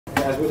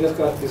as we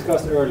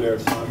discussed earlier,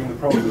 so I'm in the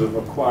process of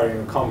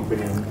acquiring a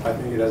company, and I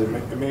think it has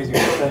amazing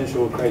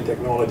potential, great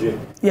technology.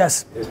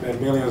 Yes. They spent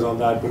millions on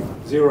that, but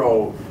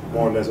zero,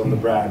 more or less, on the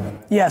brand. And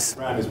yes. The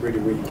brand is pretty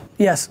weak.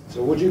 Yes.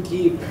 So would you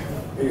keep,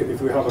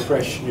 if we have a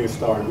fresh new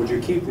start, would you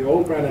keep the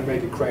old brand and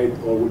make it great,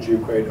 or would you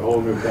create a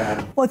whole new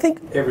brand? Well, I think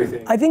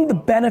everything. I think the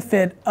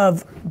benefit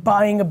of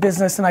buying a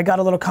business, and I got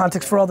a little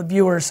context for all the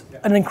viewers,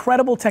 an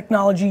incredible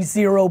technology,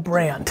 zero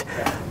brand.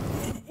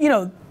 You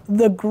know,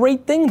 the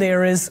great thing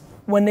there is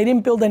when they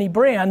didn't build any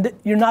brand,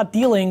 you're not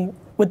dealing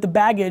with the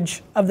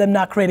baggage of them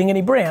not creating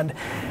any brand.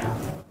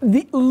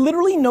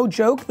 Literally, no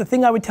joke, the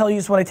thing I would tell you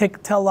is what I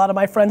tell a lot of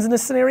my friends in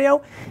this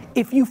scenario,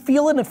 if you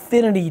feel an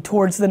affinity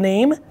towards the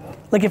name,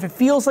 like if it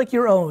feels like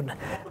your own,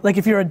 like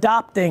if you're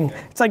adopting,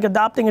 it's like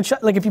adopting a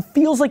child, like if it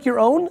feels like your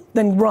own,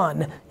 then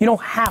run. You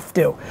don't have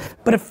to.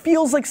 But if it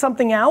feels like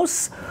something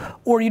else,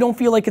 or you don't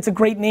feel like it's a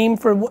great name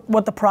for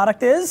what the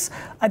product is,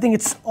 I think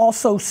it's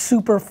also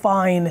super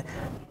fine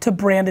to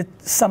brand it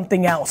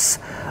something else.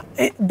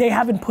 They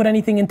haven't put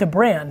anything into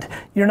brand.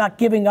 You're not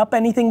giving up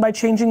anything by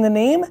changing the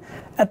name.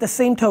 At the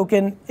same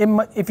token,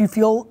 if you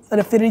feel an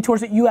affinity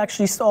towards it, you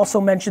actually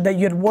also mentioned that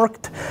you had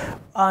worked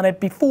on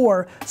it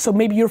before, so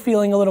maybe you're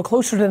feeling a little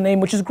closer to the name,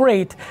 which is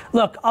great.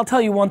 Look, I'll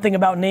tell you one thing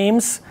about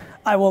names.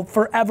 I will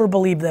forever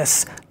believe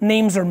this.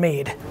 Names are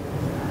made.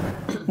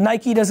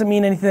 Nike doesn't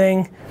mean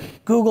anything.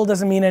 Google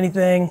doesn't mean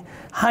anything.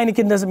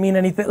 Heineken doesn't mean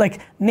anything.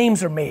 Like,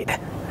 names are made.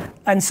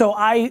 And so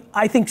I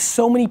think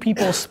so many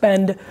people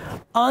spend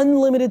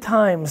unlimited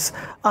times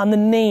on the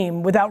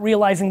name without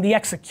realizing the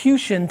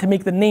execution to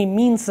make the name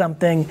mean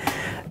something.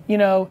 You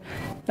know,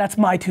 that's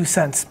my 2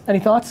 cents. Any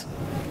thoughts?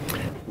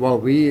 Well,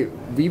 we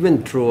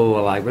went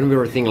through, like, when we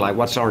were thinking, like,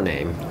 what's our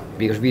name?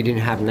 Because we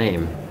didn't have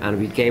name, and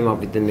we came up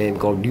with the name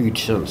called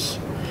Dudsons.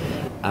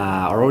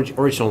 Our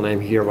original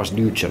name here was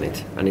Dudes on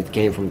it, and it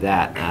came from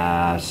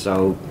that.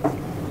 So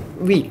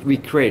we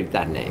created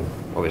that name,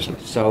 obviously.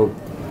 So,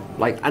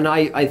 like, and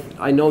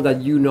I know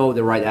that you know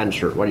the right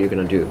answer, what you're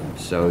gonna do.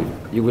 So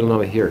you will know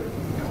it here.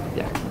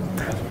 Yeah.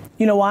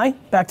 You know why?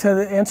 Back to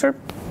the answer.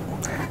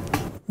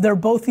 They're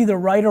both either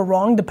right or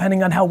wrong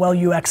depending on how well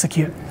you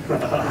execute.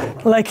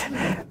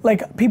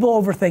 like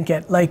people overthink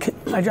it. Like,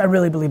 I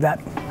really believe that.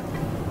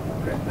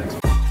 Okay,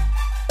 thanks.